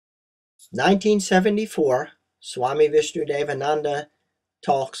1974, Swami Vishnu-devananda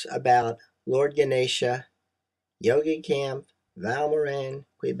talks about Lord Ganesha, Yogi Camp, Valmorin,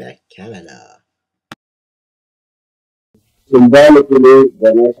 Quebec, Canada. Symbolically,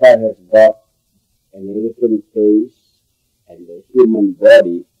 Ganesha has got an elephant face and a human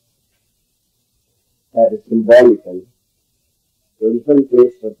body that is symbolical. The elephant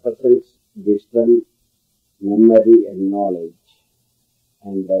face represents wisdom, memory, and knowledge.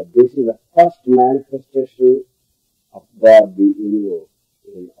 And this is the first manifestation of God we invoke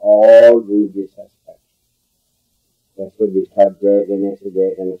in all religious aspects. That's why we start Jai Ganesha,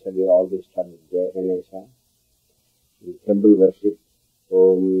 we always start with Jai Ganesha. In temple worship,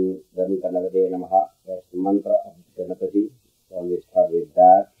 Om Dharma Kanavade Namaha, that's the mantra of Ganapati. So we start with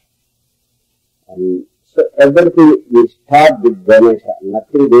that. And so everything we start with Ganesha,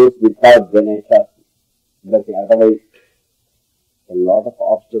 nothing goes without Ganesha. Otherwise, a lot of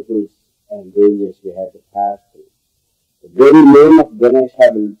obstacles and dangers we have to pass through. The very name of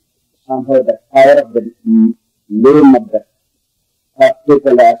Ganesha will somehow the power of the name of the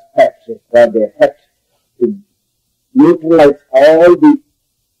particular aspects is got the effect to neutralize all the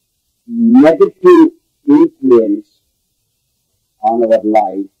negative influence on our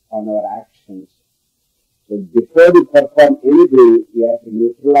life, on our actions. So before we perform anything, we have to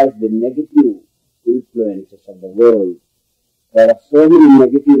neutralize the negative influences of the world. There are so many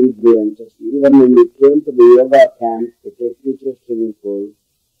negative influences. Even when we came to the yoga camp to take teachers training course,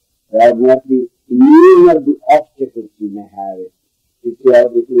 there might be innumerable obstacles you may have it,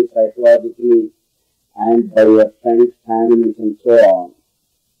 physiologically, psychologically, and by your friends, families, and so on.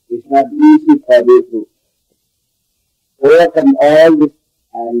 It's not easy for you to overcome all this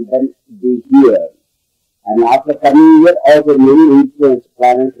and then be here. And after coming here, also many influences,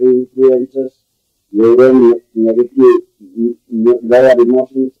 planetary influences, your own negative, lower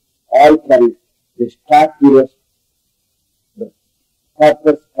emotions, all can distract you the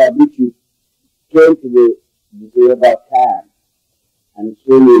purpose for which you came to this yoga camp. And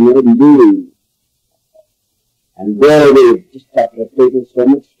so you may leave and go away just after taking so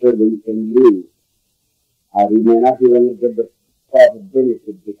much struggle you can leave. Or you may not even get the proper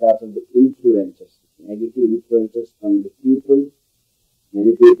benefit because of the influences, negative influences from the people.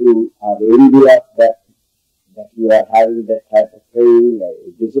 Many people are envious that you are having that type of training,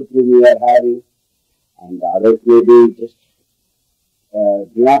 the discipline you are having, and others maybe just do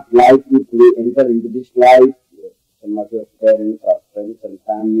not like you to enter into this life. Some of your parents or friends and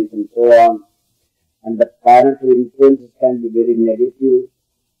families and so on. And the parental influences can be very negative.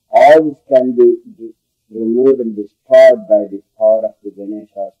 All this can be removed and destroyed by the power of the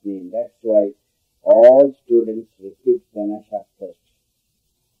Ganesha's name. That's why all students repeat Ganesha first.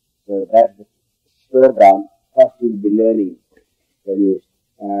 So that's the slogan. First you'll be learning.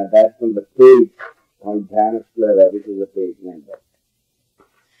 That's from the page on Dhyana Slova, which is the page number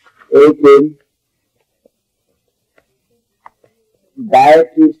 18.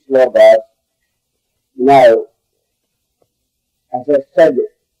 Dietary slogas. Now, as I said,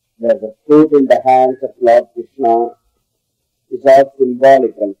 there's a fruit in the hands of Lord Krishna. It's all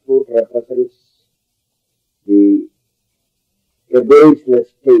symbolical. Fruit represents the egoistic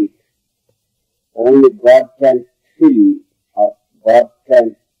state. Only God can feel, or God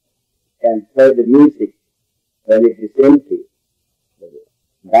can play the music when it is empty.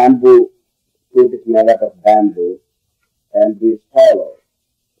 Bamboo, fruit is made out of bamboo, bamboo is hollow,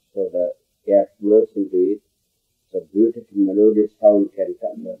 so the air flows into it, so beautiful melodious sound can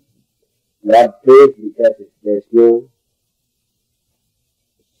come. Lord plays because there's no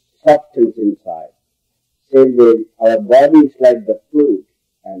substance inside. Same way, our body is like the flute,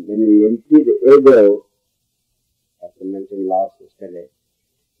 and when we empty the ego, as I mentioned yesterday,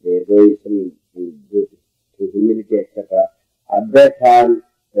 the egoism and through humility, etc., at that time,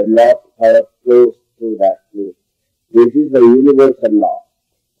 the Lord's power flows through that flute. This is the universal law.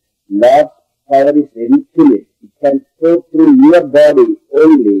 Lord's power is infinite. It can flow through your body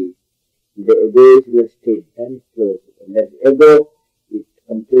only the egoism state, then it flows. And that ego is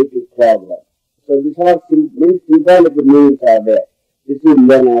completely clogged up. So these are many symbolic meanings are there. This is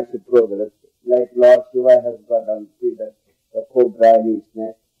learn as you progress. Like Lord Shiva has got on the cobra in his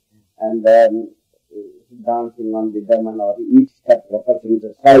neck, and then dancing on the diamond, or each step represents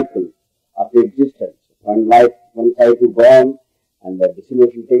a cycle of existence. One cycle gone, and the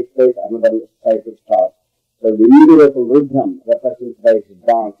dissolution takes place, another cycle starts. So the universal rhythm represents by its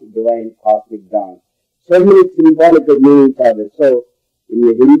dance, divine cosmic dance. So many symbolic meanings are there. So in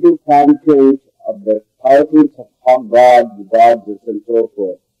the Hindu pantheons of the thousands of gods and so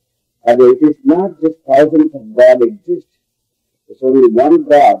forth, and it is not just thousands of gods exist. There's only one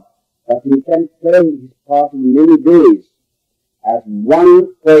God, but he can play his part in many ways, as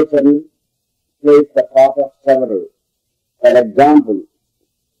one person plays the part of several. For example,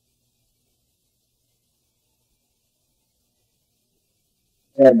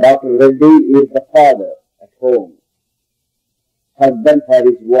 Dr. Reddy is the father at home, husband for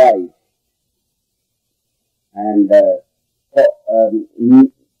his wife, and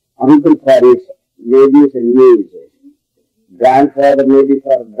uncle for his nephews and nieces, grandfather maybe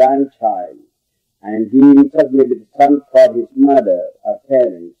for a grandchild, and he himself may be the son for his mother or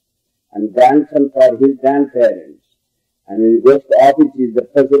parents, and grandson for his grandparents. And when he goes to office, he is the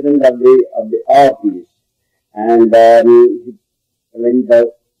president of the office. And when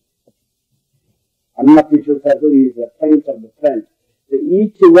the unofficial circle, he is the friends of the friends. So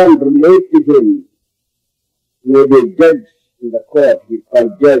each one relates to him. Maybe a judge in the court, he is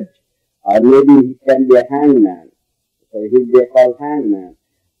called judge, or maybe he can be a hangman. So he will be called hangman.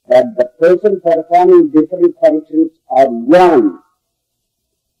 But the person performing different functions are one,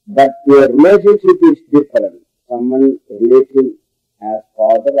 but their relationship is different. Someone relates him as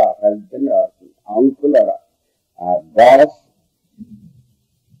father or husband or uncle or a boss.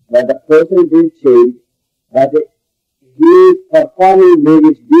 But the person didn't change, but he is performing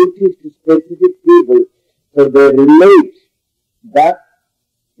various duties to specific people, so they relate that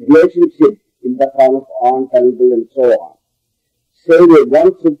relationship in the form of aunt, uncle, and so on. Say that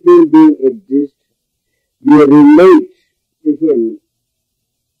one supreme being exists, we relate to him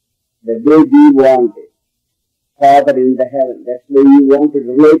the way we want it. Father in the heaven, that's the way you want to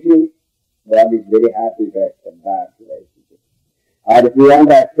relate to him. God is very happy to accept that relationship. Or if you want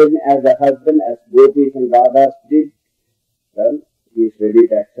to accept him as a husband, as gopis and radhas did, well, he is ready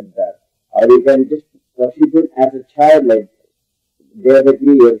to accept that. Or you can just worship him as a child, like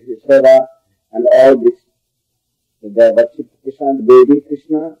Devaki or Yashoda and all this. So they worship Krishna, the baby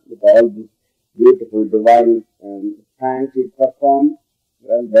Krishna, with all these beautiful divine thanks he performed.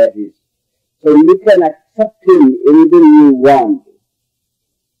 Well, that is. So you can accept him anything you want,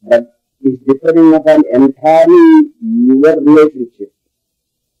 but it's depending upon entirely your relationship.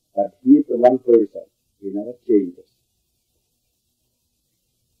 But he is the one person. He never changes.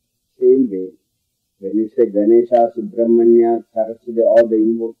 Same way, when you say Ganesha, Subramanya, Saraswati, all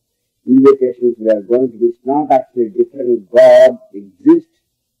the invocations we are going to do, it's not actually different. God exists,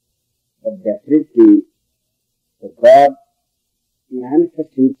 but definitely the God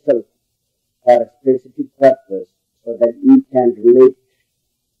manifests himself for a specific purpose so that you can relate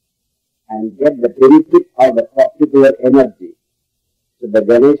and get the benefit of the particular energy. So the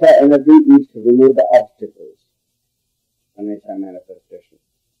Ganesha energy is to remove the obstacles. Ganesha manifestation.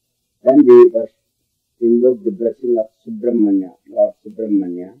 Then we invoke the blessing of Subramanya, Lord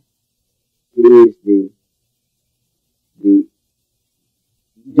Subramanya. He is the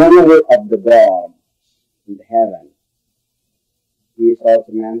general of the gods in the heaven. He is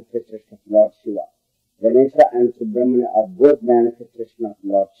also manifestation of Lord Shiva. Ganesha and Subramanya are both manifestation of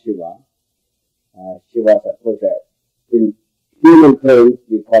Lord Shiva. Shiva is, of course, in human terms,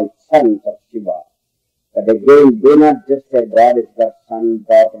 we call sons of Shiva. But again, do not just say God is got son,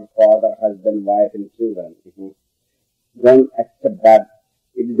 daughter, father, husband, wife, and children. Don't accept that.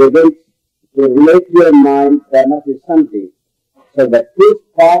 It is against to relate to your mind, there must be something. So the two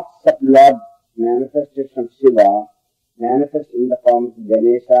parts of Lord manifestation of Shiva manifest in the form of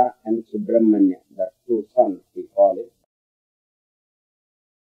Ganesha and Subramanya, the two sons we call it.